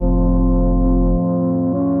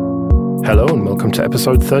Hello and welcome to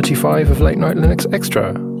episode 35 of Late Night Linux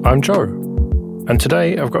Extra. I'm Joe, and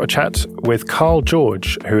today I've got a chat with Carl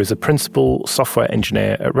George, who is a principal software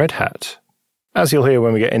engineer at Red Hat. As you'll hear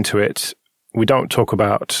when we get into it, we don't talk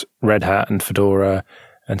about Red Hat and Fedora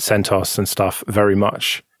and CentOS and stuff very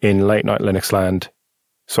much in Late Night Linux land,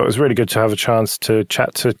 so it was really good to have a chance to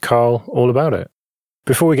chat to Carl all about it.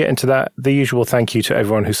 Before we get into that, the usual thank you to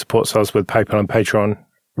everyone who supports us with PayPal and Patreon.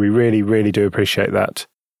 We really, really do appreciate that.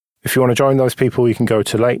 If you want to join those people, you can go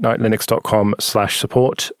to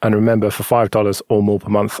latenightlinux.com/support. And remember, for $5 or more per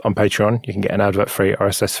month on Patreon, you can get an advert-free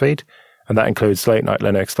RSS feed. And that includes Late Night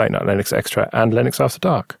Linux Extra, and Linux After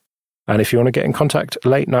Dark. And if you want to get in contact,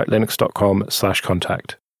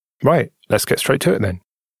 latenightlinux.com/contact. Right, let's get straight to it then.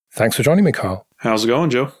 Thanks for joining me, Carl. How's it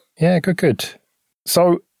going, Joe? Yeah, good.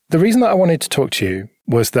 So the reason that I wanted to talk to you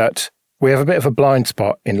was that we have a bit of a blind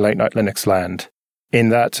spot in Late Night Linux land, in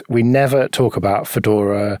that we never talk about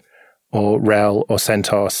Fedora or RHEL or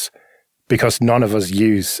CentOS, because none of us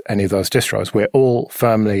use any of those distros. We're all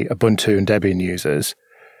firmly Ubuntu and Debian users.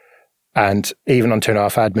 And even on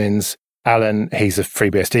 2.5 Admins, Alan, he's a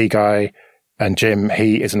FreeBSD guy, and Jim,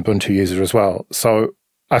 he is an Ubuntu user as well. So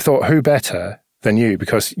I thought, who better than you?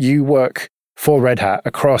 Because you work for Red Hat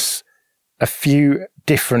across a few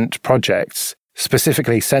different projects,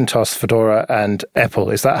 specifically CentOS, Fedora, and EPEL.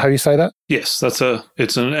 Is that how you say that? Yes, it's an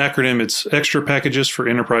acronym. It's Extra Packages for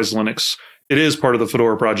Enterprise Linux. It is part of the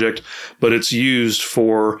Fedora project, but it's used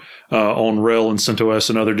for on RHEL and CentOS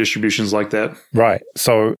and other distributions like that. Right.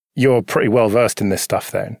 So you're pretty well versed in this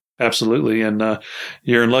stuff then. Absolutely. And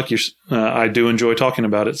you're in luck. I do enjoy talking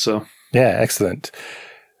about it. So yeah, excellent.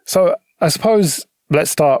 So I suppose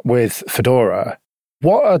let's start with Fedora.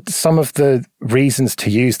 What are some of the reasons to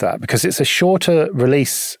use that? Because it's a shorter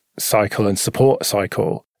release cycle and support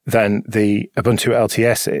cycle than the Ubuntu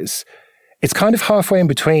LTS is. It's kind of halfway in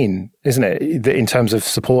between, isn't it, in terms of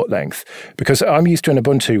support length? Because I'm used to an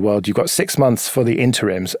Ubuntu world, you've got 6 months for the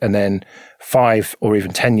interims and then 5 or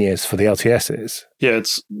even 10 years for the LTSs. Yeah,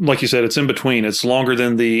 it's like you said, it's in between. It's longer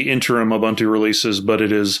than the interim Ubuntu releases, but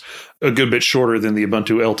it is a good bit shorter than the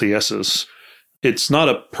Ubuntu LTSs. It's not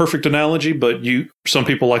a perfect analogy, but some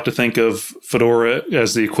people like to think of Fedora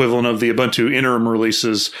as the equivalent of the Ubuntu interim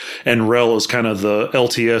releases, and RHEL is kind of the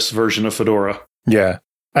LTS version of Fedora. Yeah.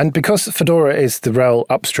 And because Fedora is the RHEL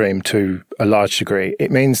upstream to a large degree, it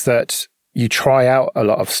means that you try out a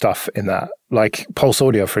lot of stuff in that. Like Pulse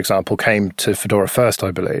Audio, for example, came to Fedora first, I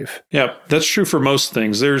believe. Yeah, that's true for most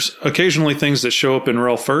things. There's occasionally things that show up in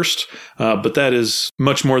RHEL first, but that is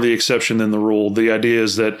much more the exception than the rule. The idea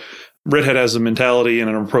is that Red Hat has a mentality and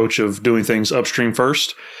an approach of doing things upstream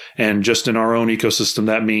first. And just in our own ecosystem,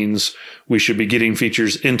 that means we should be getting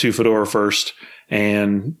features into Fedora first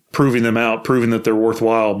and proving them out, proving that they're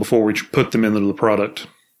worthwhile before we put them into the product.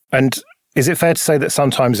 And is it fair to say that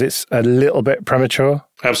sometimes it's a little bit premature?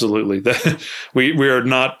 Absolutely. We are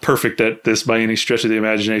not perfect at this by any stretch of the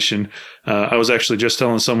imagination. I was actually just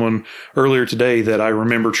telling someone earlier today that I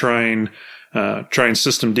remember trying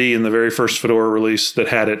System D in the very first Fedora release that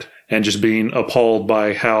had it, and just being appalled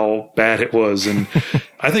by how bad it was. And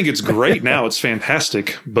I think it's great now. It's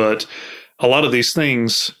fantastic. But a lot of these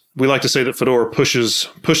things, we like to say that Fedora pushes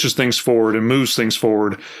things forward and moves things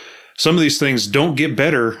forward. Some of these things don't get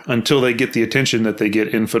better until they get the attention that they get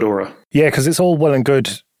in Fedora. Yeah, because it's all well and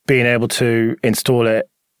good being able to install it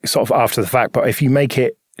sort of after the fact. But if you make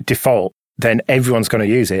it default, then everyone's going to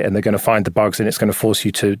use it and they're going to find the bugs and it's going to force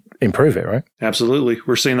you to improve it, right? Absolutely.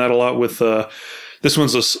 We're seeing that a lot with this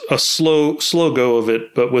one's a slow go of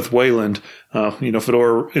it, but with Wayland,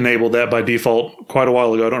 Fedora enabled that by default quite a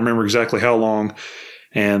while ago. I don't remember exactly how long.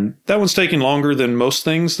 And that one's taking longer than most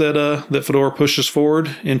things that Fedora pushes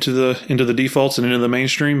forward into the defaults and into the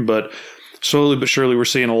mainstream. But slowly but surely, we're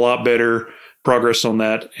seeing a lot better progress on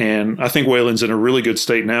that. And I think Wayland's in a really good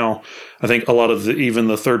state now. I think a lot of even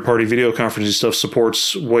the third-party video conferencing stuff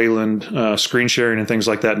supports Wayland screen sharing and things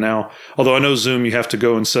like that now. Although I know Zoom, you have to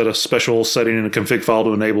go and set a special setting in a config file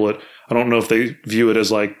to enable it. I don't know if they view it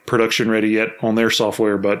as like production ready yet on their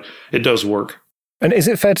software, but it does work. And is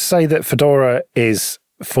it fair to say that Fedora is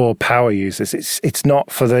for power users? It's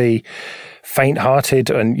not for the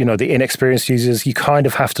faint-hearted and, the inexperienced users. You kind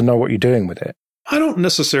of have to know what you're doing with it. I don't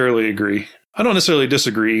necessarily agree. I don't necessarily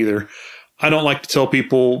disagree either. I don't like to tell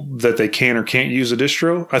people that they can or can't use a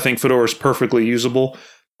distro. I think Fedora is perfectly usable.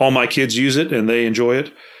 All my kids use it and they enjoy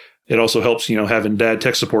it. It also helps, having dad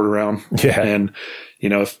tech support around. Yeah. And,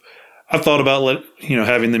 if I've thought about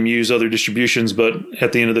having them use other distributions, but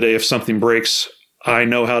at the end of the day, if something breaks, I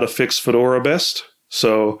know how to fix Fedora best.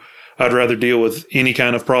 So I'd rather deal with any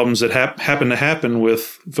kind of problems that happen to happen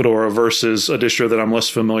with Fedora versus a distro that I'm less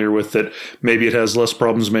familiar with, that maybe it has less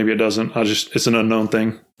problems, maybe it doesn't. It's an unknown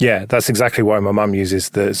thing. Yeah, that's exactly why my mum uses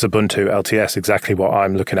the Ubuntu LTS, exactly what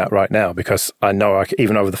I'm looking at right now, because I know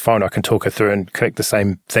even over the phone, I can talk her through and click the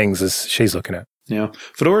same things as she's looking at. Yeah,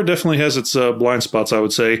 Fedora definitely has its blind spots, I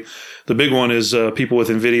would say. The big one is people with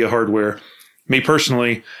NVIDIA hardware. Me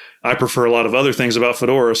personally, I prefer a lot of other things about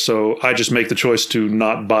Fedora, so I just make the choice to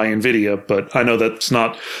not buy NVIDIA. But I know that's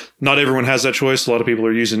not everyone has that choice. A lot of people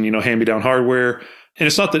are using, hand-me-down hardware. And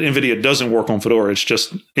it's not that NVIDIA doesn't work on Fedora. It's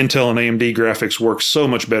just Intel and AMD graphics work so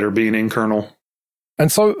much better being in kernel.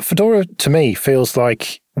 And so Fedora, to me, feels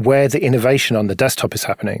like where the innovation on the desktop is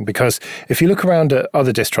happening. Because if you look around at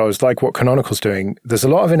other distros, like what Canonical's doing, there's a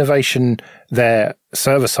lot of innovation there,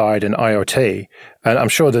 server-side and IoT. And I'm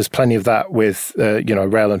sure there's plenty of that with,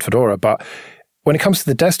 Rail and Fedora. But when it comes to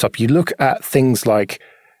the desktop, you look at things like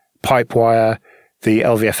Pipewire, the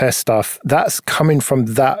LVFS stuff, that's coming from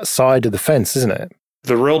that side of the fence, isn't it?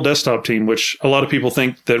 The RHEL desktop team, which a lot of people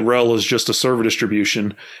think that RHEL is just a server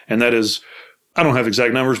distribution, and that is, I don't have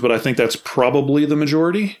exact numbers, but I think that's probably the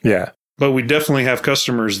majority. Yeah. But we definitely have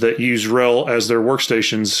customers that use RHEL as their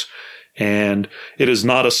workstations, and it is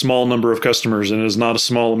not a small number of customers, and it is not a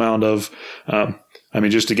small amount of,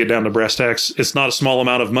 just to get down to brass tacks, it's not a small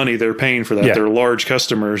amount of money they're paying for that. Yeah. They're large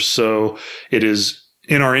customers, so it is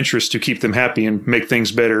in our interest to keep them happy and make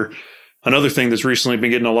things better. Another thing that's recently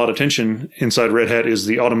been getting a lot of attention inside Red Hat is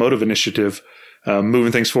the automotive initiative.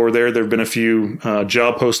 Moving things forward there. There have been a few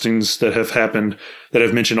job postings that have happened that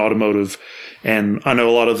have mentioned automotive. And I know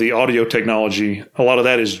a lot of the audio technology, a lot of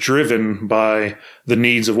that is driven by the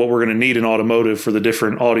needs of what we're going to need in automotive for the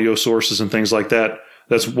different audio sources and things like that.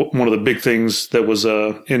 That's one of the big things that was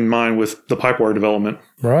in mind with the Pipewire development.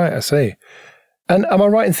 Right, I see. And am I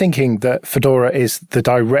right in thinking that Fedora is the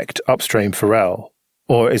direct upstream for RHEL?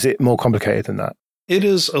 Or is it more complicated than that? It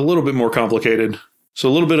is a little bit more complicated. So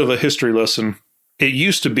a little bit of a history lesson. It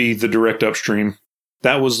used to be the direct upstream.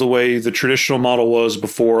 That was the way the traditional model was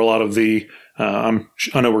before a lot of the, I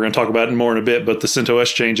know we're going to talk about it more in a bit, but the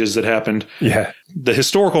CentOS changes that happened. Yeah. The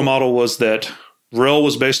historical model was that RHEL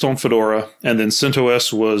was based on Fedora, and then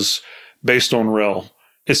CentOS was based on RHEL.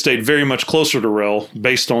 It stayed very much closer to RHEL.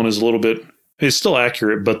 Based on is a little bit, it's still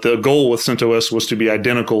accurate, but the goal with CentOS was to be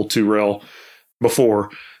identical to RHEL. Before,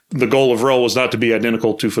 the goal of RHEL was not to be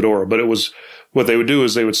identical to Fedora, but it was what they would do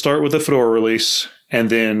is they would start with a Fedora release and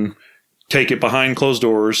then take it behind closed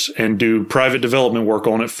doors and do private development work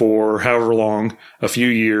on it for however long, a few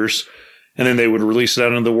years, and then they would release it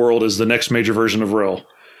out into the world as the next major version of RHEL.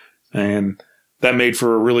 And that made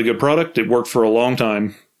for a really good product. It worked for a long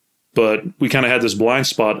time, but we kind of had this blind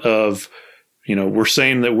spot of, we're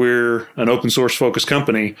saying that we're an open source focused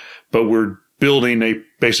company, but we're building a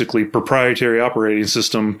basically proprietary operating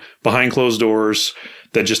system behind closed doors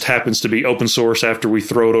that just happens to be open source after we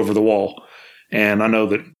throw it over the wall. And I know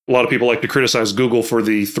that a lot of people like to criticize Google for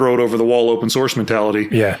the throw it over the wall open source mentality.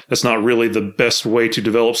 Yeah. That's not really the best way to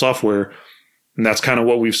develop software. And that's kind of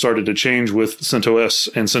what we've started to change with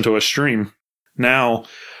CentOS and CentOS Stream. Now,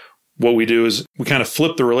 what we do is we kind of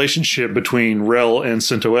flip the relationship between RHEL and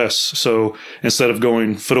CentOS. So instead of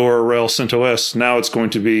going Fedora, RHEL, CentOS, now it's going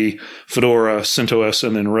to be Fedora, CentOS,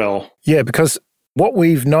 and then RHEL. Yeah, because what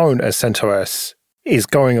we've known as CentOS is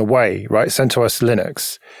going away, right? CentOS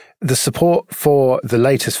Linux. The support for the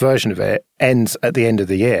latest version of it ends at the end of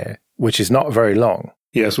the year, which is not very long.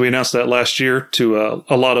 Yes, we announced that last year to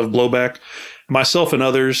a lot of blowback. Myself and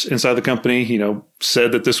others inside the company,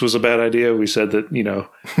 said that this was a bad idea. We said that,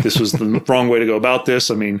 this was the wrong way to go about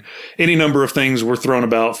this. I mean, any number of things were thrown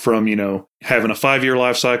about from, having a 5-year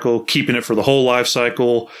life cycle, keeping it for the whole life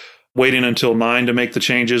cycle, waiting until 9 to make the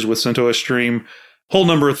changes with CentOS Stream. Whole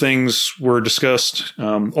number of things were discussed.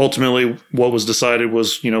 Ultimately, what was decided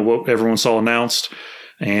was, what everyone saw announced.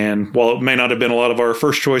 And while it may not have been a lot of our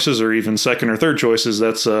first choices or even second or third choices,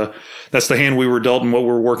 that's the hand we were dealt and what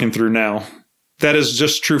we're working through now. That is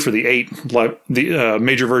just true for the 8, like the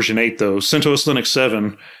major version 8, though. CentOS Linux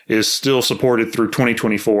 7 is still supported through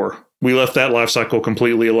 2024. We left that lifecycle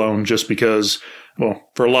completely alone just because,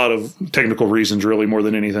 for a lot of technical reasons, really, more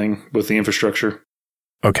than anything with the infrastructure.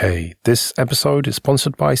 Okay, this episode is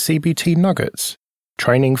sponsored by CBT Nuggets,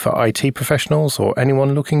 training for IT professionals or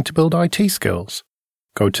anyone looking to build IT skills.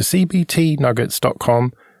 Go to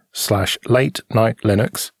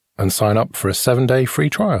cbtnuggets.com/late-night-linux and sign up for a 7-day free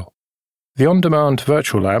trial. The on-demand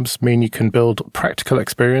virtual labs mean you can build practical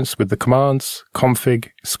experience with the commands, config,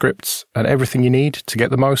 scripts, and everything you need to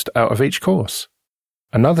get the most out of each course.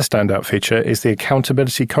 Another standout feature is the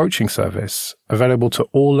accountability coaching service, available to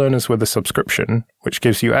all learners with a subscription, which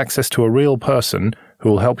gives you access to a real person who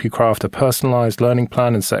will help you craft a personalized learning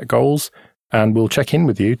plan and set goals, and will check in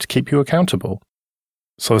with you to keep you accountable.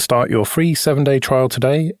 So start your free 7-day trial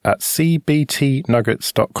today at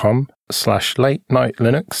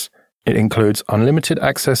cbtnuggets.com/late-night-linux. It includes unlimited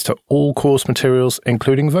access to all course materials,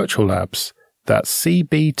 including virtual labs. That's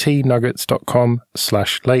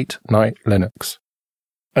cbtnuggets.com/late-night-linux.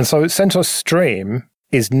 And so CentOS Stream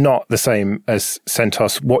is not the same as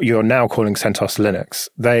CentOS, what you're now calling CentOS Linux.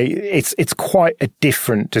 It's quite a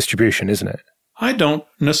different distribution, isn't it? I don't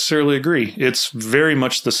necessarily agree. It's very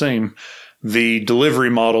much the same. The delivery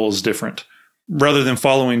model is different. Rather than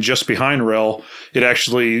following just behind RHEL, it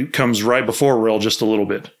actually comes right before RHEL just a little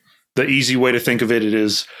bit. The easy way to think of it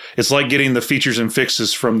is it's like getting the features and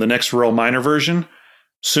fixes from the next RHEL minor version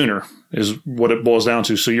sooner is what it boils down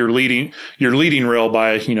to. So you're leading RHEL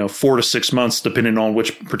by 4 to 6 months, depending on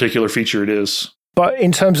which particular feature it is. But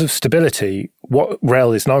in terms of stability, what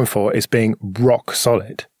RHEL is known for is being rock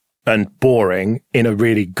solid and boring in a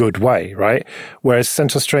really good way, right? Whereas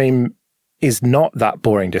CentOS Stream is not that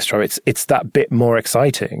boring distro. It's that bit more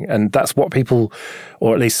exciting, and that's what people,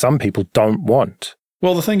 or at least some people, don't want.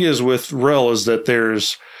 Well, the thing is with RHEL is that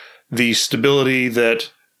there's the stability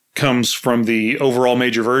that comes from the overall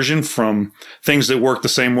major version, from things that work the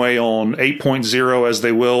same way on 8.0 as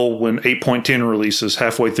they will when 8.10 releases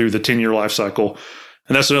halfway through the 10-year life cycle.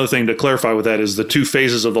 And that's another thing to clarify with that is the two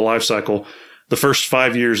phases of the life cycle. The first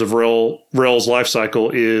 5 years of RHEL's life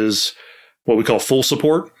cycle is what we call full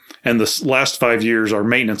support, and the last 5 years are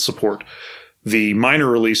maintenance support. The minor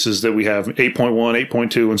releases that we have, 8.1,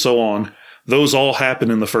 8.2, and so on, those all happen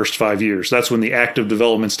in the first 5 years. That's when the active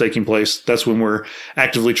development's taking place. That's when we're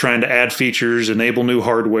actively trying to add features, enable new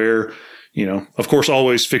hardware, of course,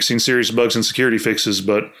 always fixing serious bugs and security fixes.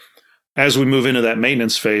 But as we move into that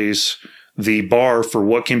maintenance phase, the bar for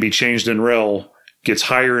what can be changed in RHEL gets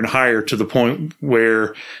higher and higher to the point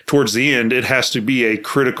where towards the end, it has to be a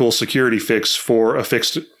critical security fix for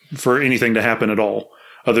anything to happen at all.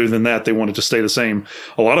 Other than that, they want it to stay the same.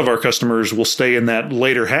 A lot of our customers will stay in that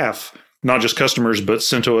later half. Not just customers, but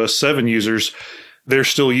CentOS 7 users, they're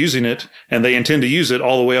still using it, and they intend to use it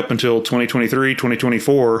all the way up until 2023,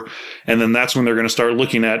 2024, and then that's when they're going to start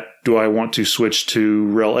looking at, do I want to switch to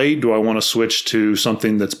RHEL 8? Do I want to switch to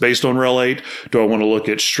something that's based on RHEL 8? Do I want to look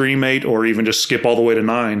at Stream 8, or even just skip all the way to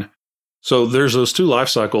 9? So there's those two life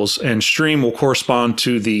cycles, and Stream will correspond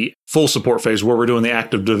to the full support phase where we're doing the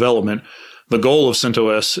active development. The goal of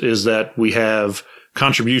CentOS is that we have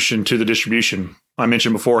contribution to the distribution. I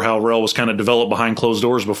mentioned before how RHEL was kind of developed behind closed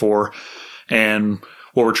doors before. And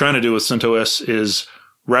what we're trying to do with CentOS is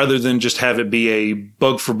rather than just have it be a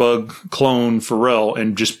bug for bug clone for RHEL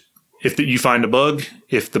and just if you find a bug,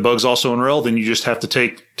 if the bug's also in RHEL, then you just have to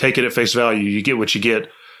take it at face value. You get what you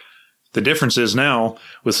get. The difference is now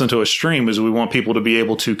with CentOS Stream is we want people to be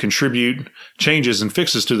able to contribute changes and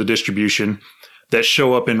fixes to the distribution that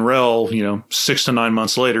show up in RHEL, 6 to 9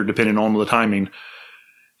 months later, depending on the timing.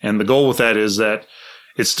 And the goal with that is that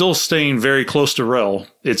it's still staying very close to RHEL.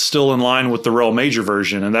 It's still in line with the RHEL major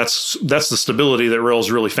version. And that's the stability that RHEL is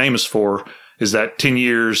really famous for, is that 10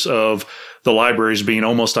 years of the libraries being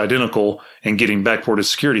almost identical and getting backported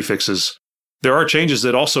security fixes. There are changes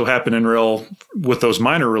that also happen in RHEL with those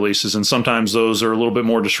minor releases, and sometimes those are a little bit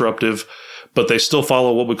more disruptive, but they still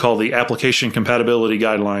follow what we call the application compatibility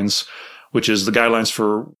guidelines, which is the guidelines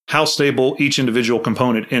for how stable each individual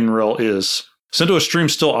component in RHEL is. CentOS Stream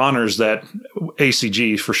still honors that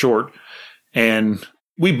ACG for short, and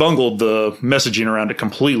we bungled the messaging around it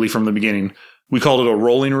completely from the beginning. We called it a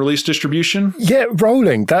rolling release distribution. Yeah,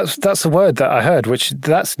 rolling. That's the word that I heard, which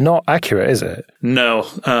that's not accurate, is it? No.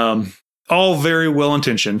 All very well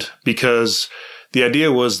intentioned, because the idea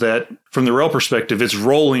was that from the RHEL perspective, it's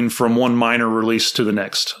rolling from one minor release to the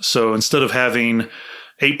next. So instead of having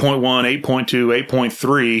 8.1, 8.2,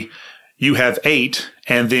 8.3, you have 8,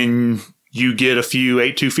 and then you get a few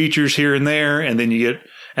 8.2 features here and there, and then you get,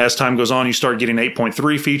 as time goes on, you start getting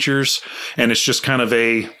 8.3 features, and it's just kind of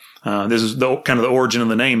this is the kind of the origin of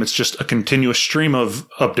the name. It's just a continuous stream of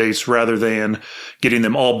updates rather than getting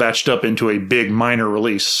them all batched up into a big minor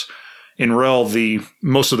release. In RHEL,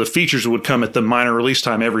 most of the features would come at the minor release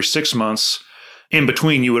time every 6 months. In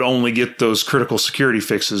between, you would only get those critical security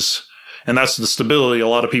fixes. And that's the stability a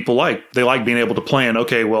lot of people like. They like being able to plan,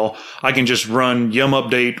 okay, well, I can just run Yum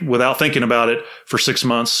Update without thinking about it for 6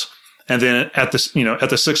 months. And then at the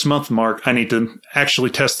 6-month mark, I need to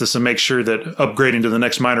actually test this and make sure that upgrading to the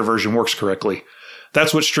next minor version works correctly.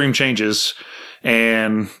 That's what Stream changes.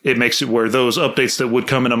 And it makes it where those updates that would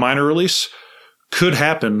come in a minor release could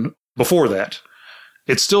happen before that.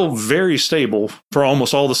 It's still very stable for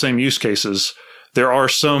almost all the same use cases. There are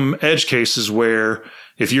some edge cases where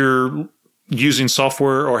if you're using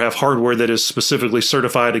software or have hardware that is specifically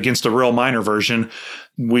certified against a RHEL minor version,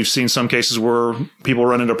 we've seen some cases where people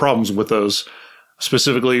run into problems with those.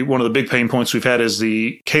 Specifically, one of the big pain points we've had is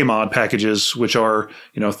the KMod packages, which are,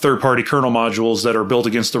 third-party kernel modules that are built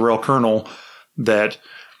against the RHEL kernel, that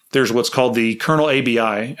there's what's called the kernel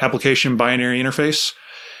ABI, Application Binary Interface.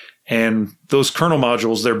 And those kernel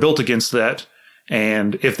modules, they're built against that.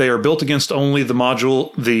 And if they are built against only the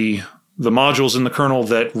modules in the kernel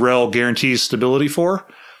that RHEL guarantees stability for,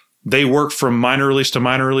 they work from minor release to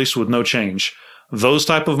minor release with no change. Those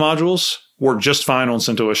type of modules work just fine on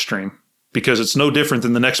CentOS Stream because it's no different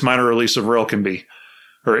than the next minor release of RHEL can be.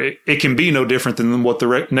 Or it can be no different than what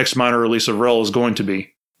the next minor release of RHEL is going to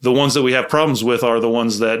be. The ones that we have problems with are the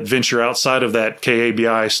ones that venture outside of that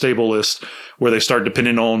KABI stable list, where they start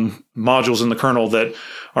depending on modules in the kernel that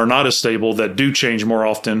are not as stable, that do change more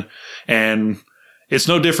often. And it's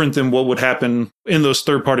no different than what would happen in those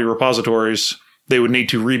third-party repositories. They would need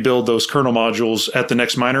to rebuild those kernel modules at the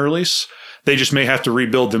next minor release. They just may have to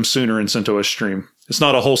rebuild them sooner in CentOS Stream. It's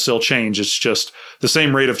not a wholesale change. It's just the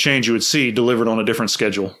same rate of change you would see delivered on a different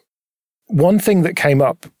schedule. One thing that came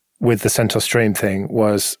up with the CentOS Stream thing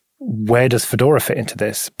was, where does Fedora fit into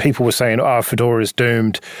this? People were saying, Fedora is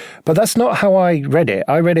doomed. But that's not how I read it.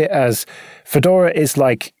 I read it as Fedora is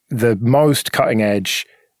like the most cutting edge,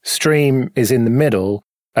 Stream is in the middle,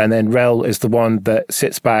 and then RHEL is the one that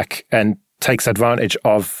sits back and takes advantage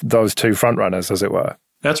of those two frontrunners, as it were.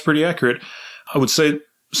 That's pretty accurate. I would say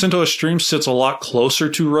CentOS Stream sits a lot closer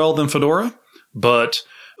to RHEL than Fedora, but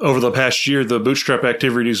over the past year, the bootstrap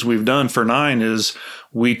activities we've done for 9 is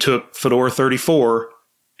we took Fedora 34,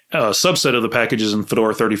 a subset of the packages in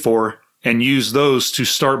Fedora 34, and used those to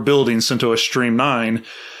start building CentOS Stream 9.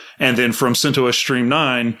 And then from CentOS Stream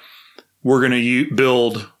 9, we're going to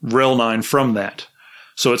build RHEL 9 from that.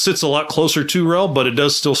 So it sits a lot closer to RHEL, but it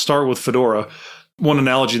does still start with Fedora. One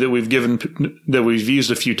analogy that we've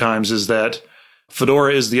used a few times is that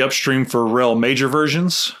Fedora is the upstream for RHEL major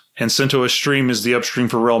versions, and CentOS Stream is the upstream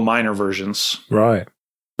for RHEL minor versions. Right.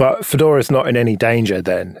 But Fedora is not in any danger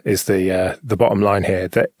then, is the bottom line here,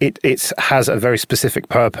 that it has a very specific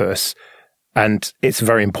purpose, and it's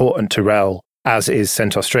very important to RHEL, as is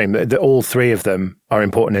CentOS Stream. All three of them are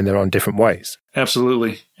important in their own different ways.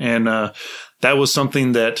 Absolutely. And that was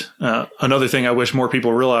something that, another thing I wish more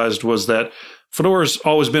people realized was that Fedora's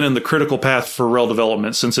always been in the critical path for RHEL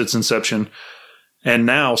development since its inception. And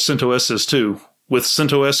now CentOS is too. With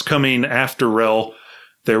CentOS coming after RHEL,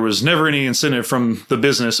 there was never any incentive from the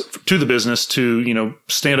business to,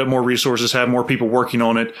 stand up more resources, have more people working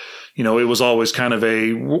on it. It was always kind of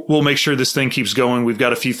we'll make sure this thing keeps going. We've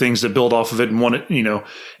got a few things that build off of it and want it,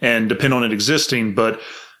 and depend on it existing. But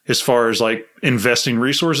as far as like investing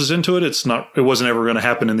resources into it, it wasn't ever going to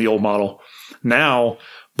happen in the old model. Now,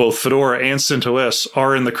 both Fedora and CentOS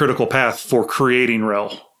are in the critical path for creating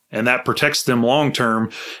RHEL. And that protects them long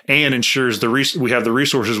term and ensures we have the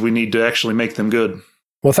resources we need to actually make them good.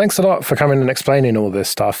 Well, thanks a lot for coming and explaining all this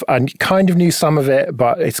stuff. I kind of knew some of it,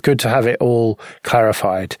 but it's good to have it all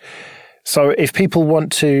clarified. So if people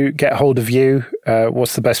want to get hold of you,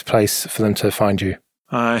 what's the best place for them to find you?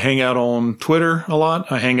 I hang out on Twitter a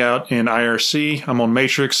lot. I hang out in IRC. I'm on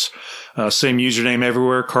Matrix. Same username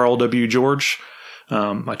everywhere, Carl W. George.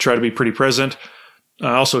 I try to be pretty present.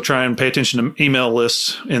 I also try and pay attention to email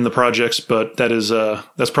lists in the projects, but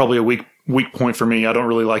that's probably a weak point for me. I don't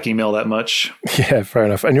really like email that much. Yeah, fair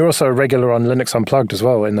enough. And you're also a regular on Linux Unplugged as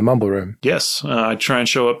well in the Mumble Room. Yes, I try and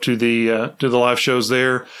show up to the live shows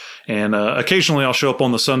there, and occasionally I'll show up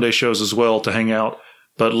on the Sunday shows as well to hang out.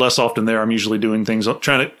 But less often there. I'm usually doing things.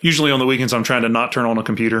 Usually on the weekends, I'm trying to not turn on a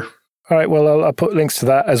computer. All right, well, I'll put links to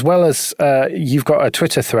that, as well as you've got a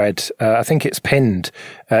Twitter thread, I think it's pinned,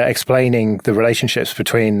 explaining the relationships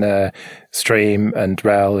between Stream and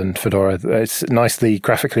RHEL and Fedora. It's nicely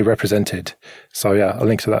graphically represented. So yeah, I'll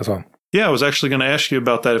link to that as well. Yeah, I was actually going to ask you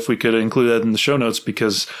about that, if we could include that in the show notes,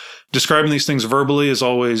 because describing these things verbally is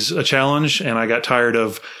always a challenge, and I got tired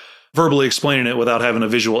of verbally explaining it without having a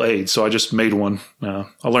visual aid, so I just made one.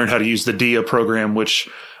 I learned how to use the Dia program, which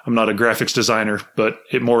I'm not a graphics designer, but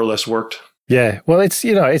it more or less worked. Yeah, well,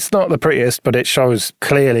 it's not the prettiest, but it shows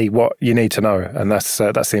clearly what you need to know, and that's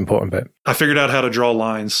the important bit. I figured out how to draw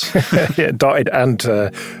lines. Yeah, dotted and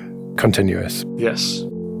continuous. Yes.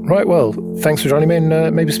 Right, well, thanks for joining me,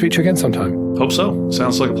 and maybe speak to you again sometime. Hope so.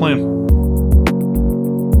 Sounds like a plan.